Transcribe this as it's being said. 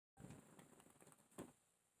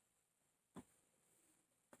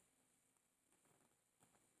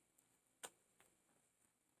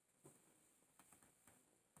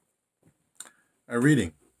A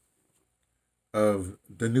reading of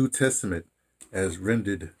the New Testament as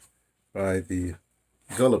rendered by the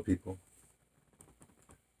Gullah people.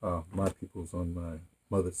 My people's on my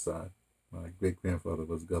mother's side. My great-grandfather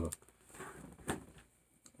was Gullah.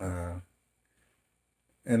 And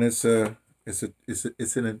it's an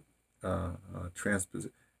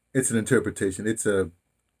interpretation. It's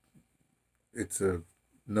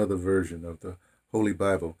another version of the Holy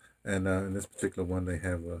Bible. And in this particular one, they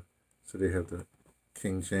have the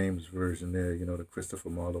King James version there, the Christopher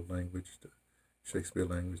Marlowe language, the Shakespeare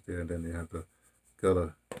language there, and then they have the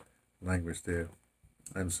Gullah language there.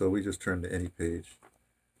 And so we just turn to any page.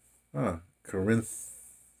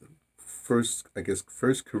 First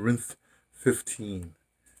Corinthians 15,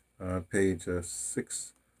 page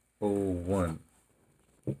 601.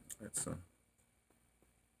 Let's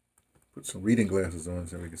put some reading glasses on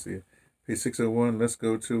so we can see it. Page 601, let's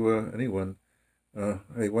go to anyone.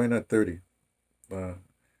 Hey, why not 30? No,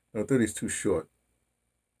 30 is too short.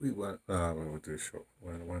 We'll do short.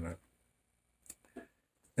 Why not?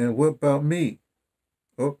 And what about me?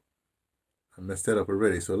 Oh, I messed that up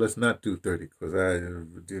already. So let's not do 30 because I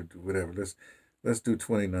did whatever. Let's do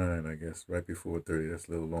 29, I guess, right before 30. That's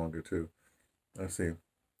a little longer too. Let's see.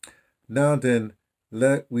 Now then,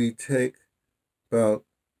 let we take about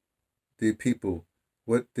the people,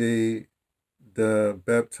 what they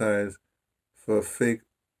baptize for sake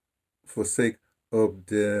of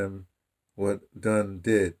them what done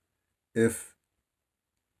did. If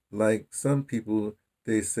like some people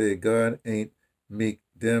they say God ain't make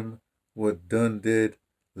them what done did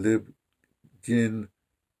live in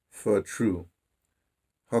for true.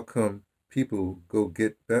 How come people go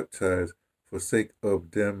get baptized for sake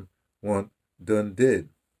of them what done did?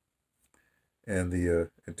 And the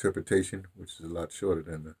interpretation, which is a lot shorter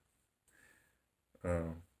than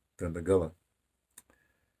the Gullah.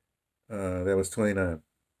 That was 29.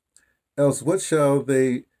 Else what shall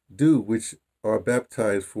they do which are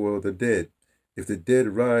baptized for the dead? If the dead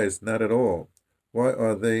rise not at all, why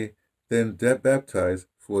are they then baptized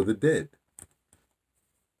for the dead?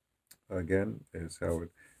 Again, is how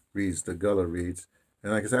it reads, the Gullah reads.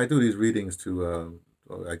 And like I said, I do these readings to,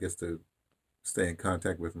 to stay in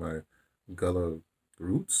contact with my Gullah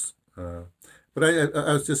roots. But I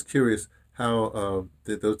was just curious how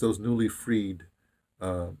those newly freed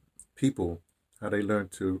people, how they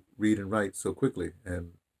learned to read and write so quickly.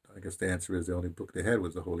 And I guess the answer is the only book they had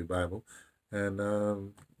was the Holy Bible. And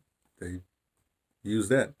they used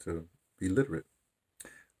that to be literate.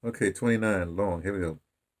 Okay, 29, long. Here we go.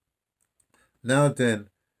 Now then,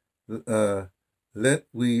 let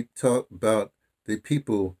we talk about the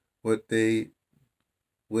people, what they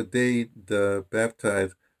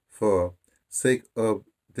baptize for sake of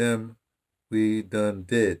them we done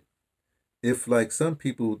did. If like some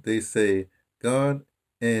people they say God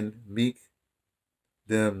and make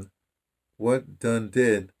them what done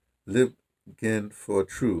did live again for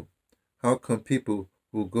true. How come people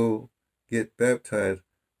who go get baptized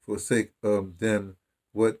for sake of them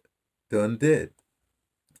what done did?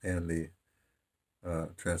 And the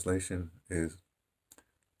translation is,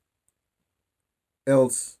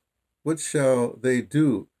 else what shall they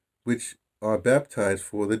do which are baptized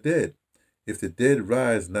for the dead? If the dead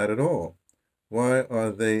rise not at all, why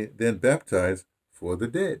are they then baptized for the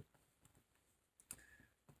dead?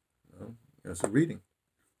 Well, that's a reading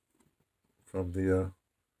from the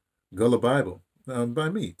Gullah Bible by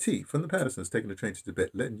me, T, from the Pattersons, taking the train to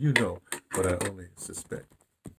Tibet, letting you know what I only suspect.